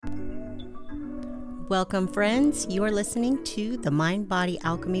Welcome, friends. You are listening to the Mind Body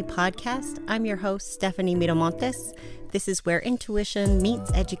Alchemy podcast. I'm your host, Stephanie Miramontes. This is where intuition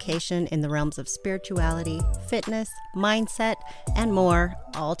meets education in the realms of spirituality, fitness, mindset, and more,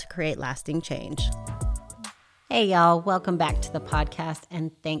 all to create lasting change. Hey, y'all. Welcome back to the podcast,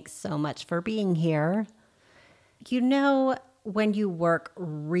 and thanks so much for being here. You know, when you work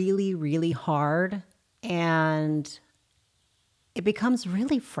really, really hard and it becomes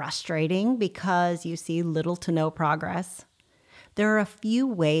really frustrating because you see little to no progress. There are a few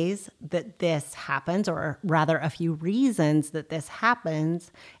ways that this happens, or rather a few reasons that this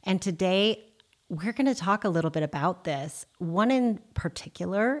happens. And today we're going to talk a little bit about this. One in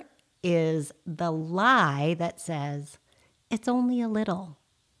particular is the lie that says, it's only a little.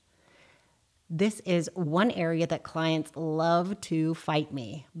 This is one area that clients love to fight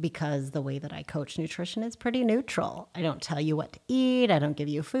me because the way that I coach nutrition is pretty neutral. I don't tell you what to eat. I don't give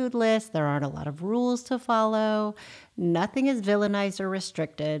you a food list. There aren't a lot of rules to follow. Nothing is villainized or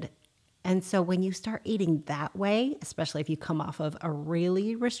restricted. And so when you start eating that way, especially if you come off of a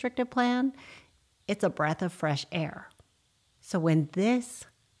really restrictive plan, it's a breath of fresh air. So when this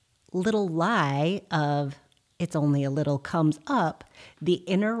little lie of it's only a little comes up, the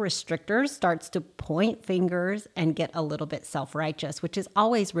inner restrictor starts to point fingers and get a little bit self-righteous, which is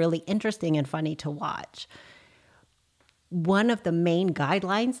always really interesting and funny to watch. One of the main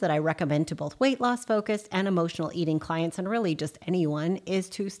guidelines that I recommend to both weight loss focused and emotional eating clients, and really just anyone, is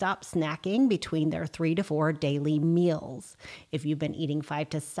to stop snacking between their 3 to 4 daily meals. If you've been eating 5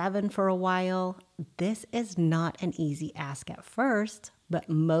 to 7 for a while, this is not an easy ask at first, but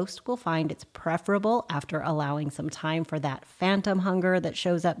most will find it's preferable after allowing some time for that phantom hunger that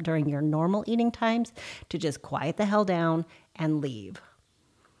shows up during your normal eating times to just quiet the hell down and leave.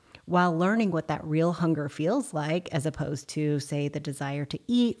 While learning what that real hunger feels like, as opposed to, say, the desire to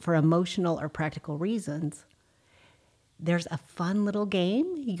eat for emotional or practical reasons, there's a fun little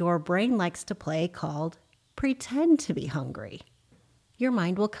game your brain likes to play called pretend to be hungry. Your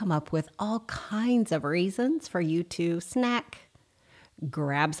mind will come up with all kinds of reasons for you to snack,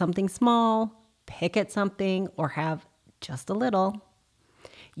 grab something small, pick at something, or have just a little.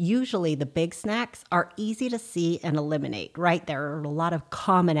 Usually the big snacks are easy to see and eliminate, right? There are a lot of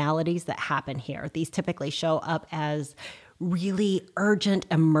commonalities that happen here. These typically show up as really urgent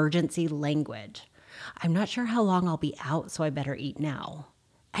emergency language. I'm not sure how long I'll be out, so I better eat now.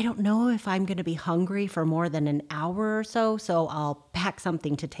 I don't know if I'm going to be hungry for more than an hour or so I'll pack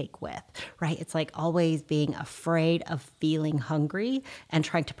something to take with, right? It's like always being afraid of feeling hungry and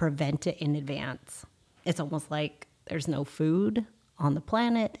trying to prevent it in advance. It's almost like there's no food on the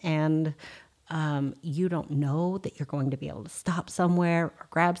planet and you don't know that you're going to be able to stop somewhere or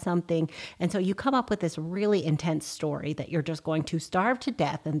grab something. And so you come up with this really intense story that you're just going to starve to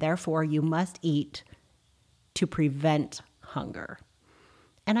death and therefore you must eat to prevent hunger.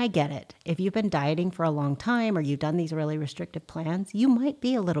 And I get it. If you've been dieting for a long time or you've done these really restrictive plans, you might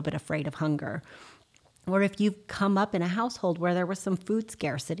be a little bit afraid of hunger. Or if you've come up in a household where there was some food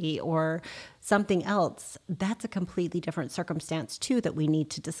scarcity or something else, that's a completely different circumstance too that we need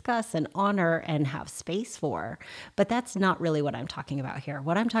to discuss and honor and have space for. But that's not really what I'm talking about here.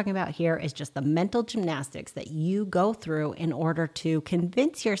 What I'm talking about here is just the mental gymnastics that you go through in order to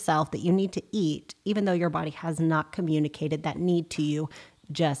convince yourself that you need to eat, even though your body has not communicated that need to you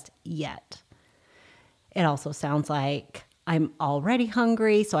just yet. It also sounds like I'm already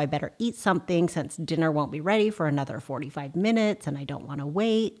hungry, so I better eat something since dinner won't be ready for another 45 minutes and I don't want to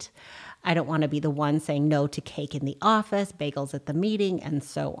wait. I don't want to be the one saying no to cake in the office, bagels at the meeting, and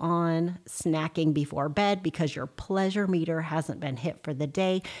so on. Snacking before bed because your pleasure meter hasn't been hit for the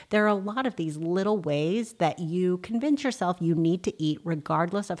day. There are a lot of these little ways that you convince yourself you need to eat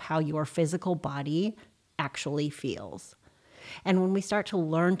regardless of how your physical body actually feels. And when we start to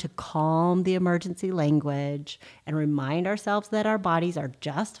learn to calm the emergency language and remind ourselves that our bodies are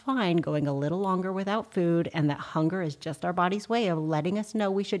just fine going a little longer without food and that hunger is just our body's way of letting us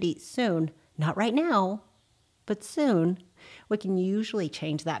know we should eat soon, not right now, but soon, we can usually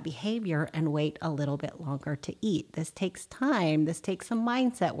change that behavior and wait a little bit longer to eat. This takes time. This takes some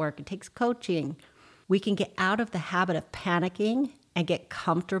mindset work. It takes coaching. We can get out of the habit of panicking and get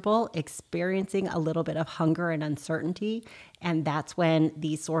comfortable experiencing a little bit of hunger and uncertainty. And that's when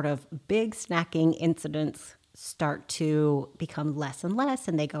these sort of big snacking incidents start to become less and less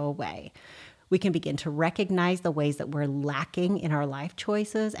and they go away. We can begin to recognize the ways that we're lacking in our life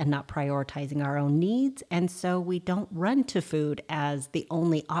choices and not prioritizing our own needs. And so we don't run to food as the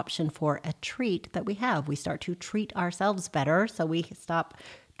only option for a treat that we have. We start to treat ourselves better, so we stop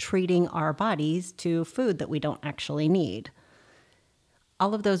treating our bodies to food that we don't actually need.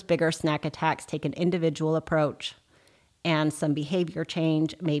 All of those bigger snack attacks take an individual approach and some behavior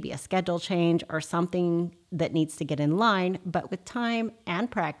change, maybe a schedule change or something that needs to get in line. But with time and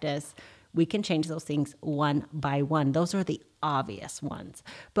practice, we can change those things one by one. Those are the obvious ones.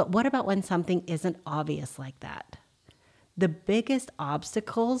 But what about when something isn't obvious like that? The biggest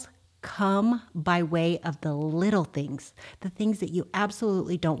obstacles come by way of the little things, the things that you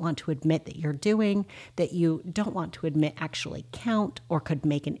absolutely don't want to admit that you're doing, that you don't want to admit actually count or could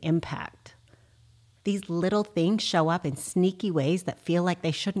make an impact. These little things show up in sneaky ways that feel like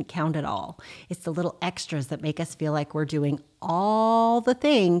they shouldn't count at all. It's the little extras that make us feel like we're doing all the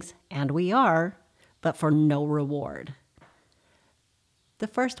things, and we are, but for no reward. The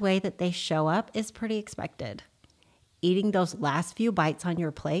first way that they show up is pretty expected. Eating those last few bites on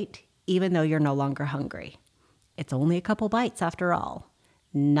your plate, even though you're no longer hungry. It's only a couple bites after all.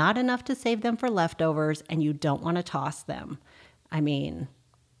 Not enough to save them for leftovers, and you don't want to toss them. I mean,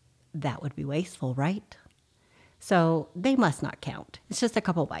 that would be wasteful, right? So they must not count. It's just a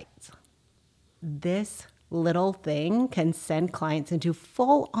couple bites. This little thing can send clients into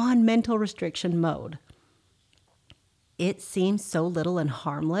full-on mental restriction mode. It seems so little and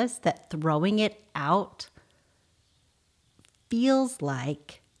harmless that throwing it out feels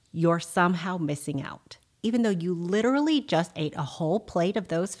like you're somehow missing out, even though you literally just ate a whole plate of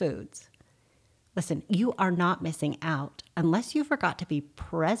those foods. Listen, you are not missing out unless you forgot to be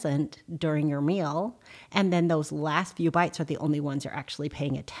present during your meal, and then those last few bites are the only ones you're actually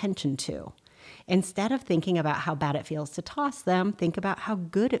paying attention to. Instead of thinking about how bad it feels to toss them, think about how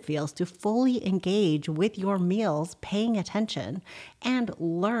good it feels to fully engage with your meals, paying attention, and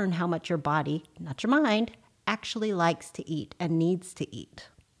learn how much your body, not your mind, actually likes to eat and needs to eat.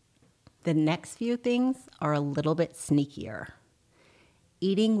 The next few things are a little bit sneakier.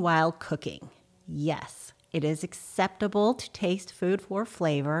 Eating while cooking. Yes, it is acceptable to taste food for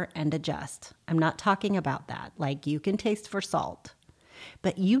flavor and adjust. I'm not talking about that, like you can taste for salt.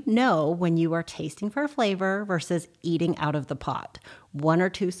 But you know when you are tasting for flavor versus eating out of the pot. 1 or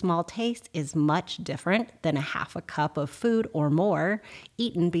 2 small tastes is much different than a half a cup of food or more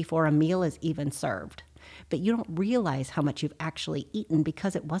eaten before a meal is even served. But you don't realize how much you've actually eaten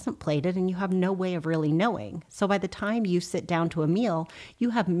because it wasn't plated and you have no way of really knowing. So by the time you sit down to a meal,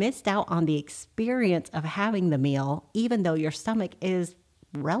 you have missed out on the experience of having the meal, even though your stomach is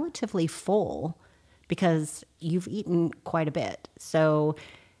relatively full because you've eaten quite a bit. So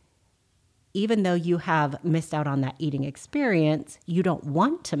even though you have missed out on that eating experience, you don't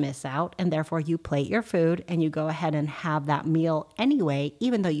want to miss out, and therefore you plate your food and you go ahead and have that meal anyway,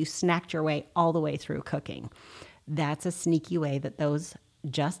 even though you snacked your way all the way through cooking. That's a sneaky way that those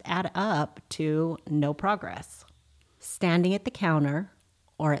just add up to no progress. Standing at the counter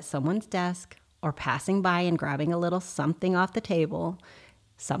or at someone's desk or passing by and grabbing a little something off the table,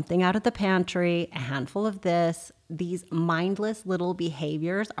 something out of the pantry, a handful of this. These mindless little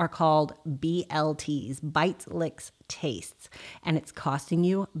behaviors are called BLTs, bites, licks, tastes, and it's costing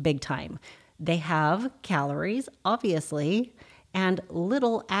you big time. They have calories, obviously, and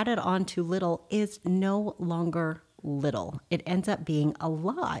little added on to little is no longer little. It ends up being a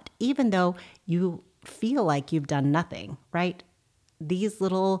lot, even though you feel like you've done nothing, right? These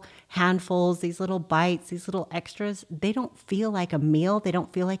little handfuls, these little bites, these little extras, they don't feel like a meal. They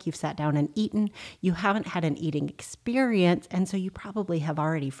don't feel like you've sat down and eaten. You haven't had an eating experience, and so you probably have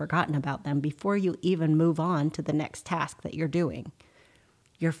already forgotten about them before you even move on to the next task that you're doing.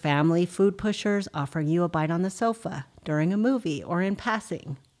 Your family food pushers offering you a bite on the sofa during a movie or in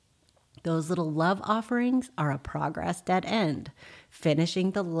passing. Those little love offerings are a progress dead end.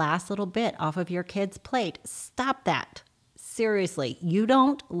 Finishing the last little bit off of your kid's plate. Stop that. Seriously, you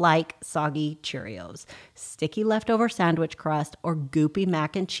don't like soggy Cheerios, sticky leftover sandwich crust, or goopy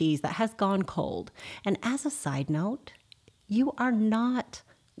mac and cheese that has gone cold. And as a side note, you are not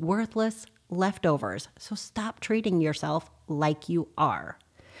worthless leftovers, so stop treating yourself like you are.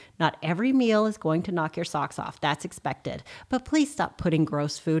 Not every meal is going to knock your socks off. That's expected. But please stop putting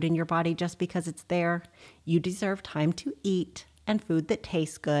gross food in your body just because it's there. You deserve time to eat and food that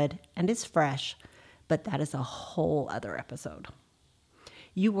tastes good and is fresh. But that is a whole other episode.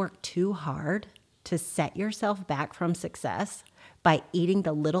 You work too hard to set yourself back from success by eating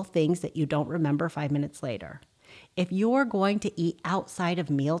the little things that you don't remember 5 minutes later. If you're going to eat outside of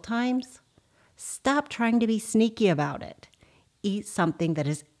meal times, stop trying to be sneaky about it. Eat something that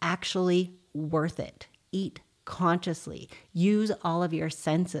is actually worth it. Eat consciously. Use all of your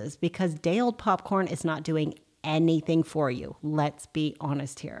senses because day-old popcorn is not doing anything for you. Let's be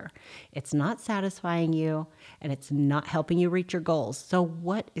honest here. It's not satisfying you and it's not helping you reach your goals. So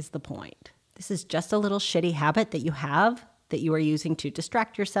what is the point? This is just a little shitty habit that you have that you are using to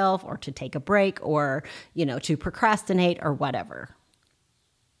distract yourself or to take a break or, to procrastinate or whatever.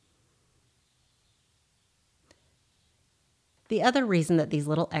 The other reason that these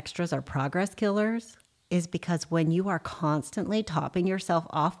little extras are progress killers is because when you are constantly topping yourself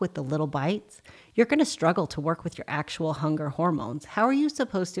off with the little bites, you're going to struggle to work with your actual hunger hormones. How are you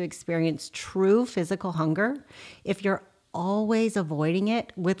supposed to experience true physical hunger if you're always avoiding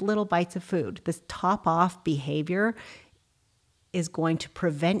it with little bites of food? This top-off behavior is going to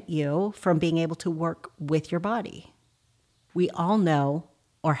prevent you from being able to work with your body. We all know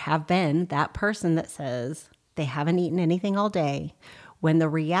or have been that person that says they haven't eaten anything all day, when the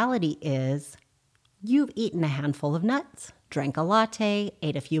reality is you've eaten a handful of nuts, drank a latte,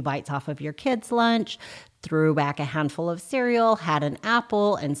 ate a few bites off of your kid's lunch, threw back a handful of cereal, had an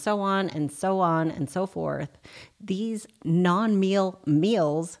apple, and so on and so on and so forth. These non-meal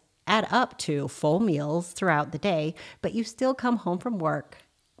meals add up to full meals throughout the day, but you still come home from work,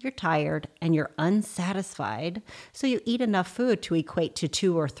 you're tired, and you're unsatisfied, so you eat enough food to equate to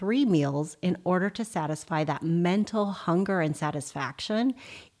 2 or 3 meals in order to satisfy that mental hunger and satisfaction,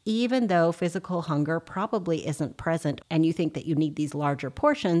 even though physical hunger probably isn't present and you think that you need these larger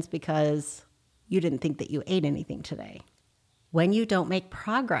portions because you didn't think that you ate anything today. When you don't make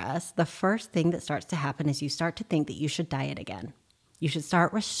progress, the first thing that starts to happen is you start to think that you should diet again. You should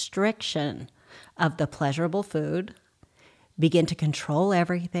start restriction of the pleasurable food, begin to control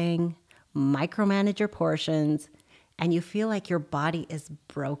everything, micromanage your portions, and you feel like your body is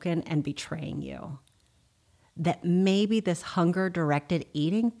broken and betraying you. That maybe this hunger-directed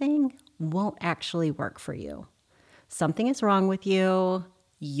eating thing won't actually work for you. Something is wrong with you.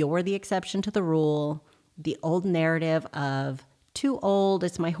 You're the exception to the rule. The old narrative of too old,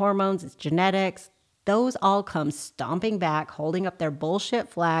 it's my hormones, it's genetics, those all come stomping back, holding up their bullshit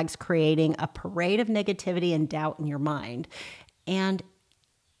flags, creating a parade of negativity and doubt in your mind. And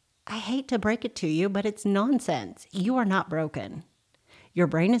I hate to break it to you, but it's nonsense. You are not broken. Your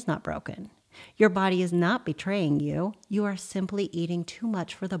brain is not broken. Your body is not betraying you. You are simply eating too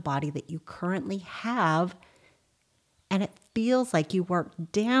much for the body that you currently have. And it feels like you work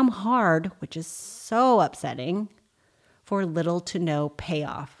damn hard, which is so upsetting, for little to no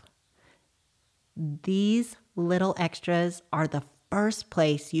payoff. These little extras are the first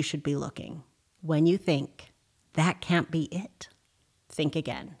place you should be looking. When you think, that can't be it, think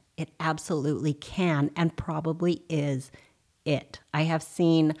again. It absolutely can and probably is it. I have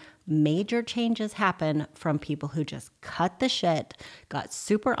seen major changes happen from people who just cut the shit, got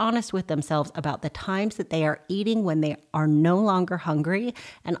super honest with themselves about the times that they are eating when they are no longer hungry,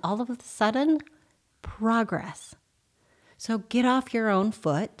 and all of a sudden, progress. So get off your own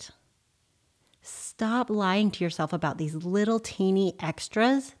foot. Stop lying to yourself about these little teeny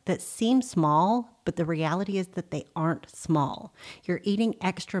extras that seem small, but the reality is that they aren't small. You're eating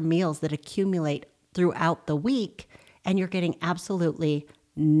extra meals that accumulate throughout the week, and you're getting absolutely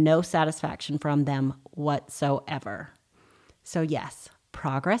no satisfaction from them whatsoever. So yes,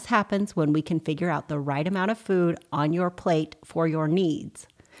 progress happens when we can figure out the right amount of food on your plate for your needs.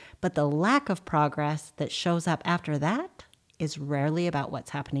 But the lack of progress that shows up after that is rarely about what's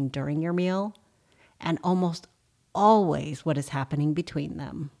happening during your meal, and almost always what is happening between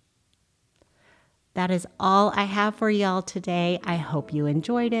them. That is all I have for y'all today. I hope you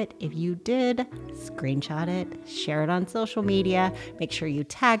enjoyed it. If you did, screenshot it, share it on social media, make sure you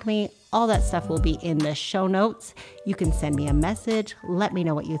tag me. All that stuff will be in the show notes. You can send me a message. Let me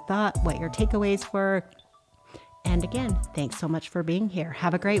know what you thought, what your takeaways were. And again, thanks so much for being here.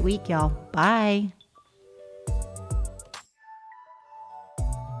 Have a great week, y'all. Bye.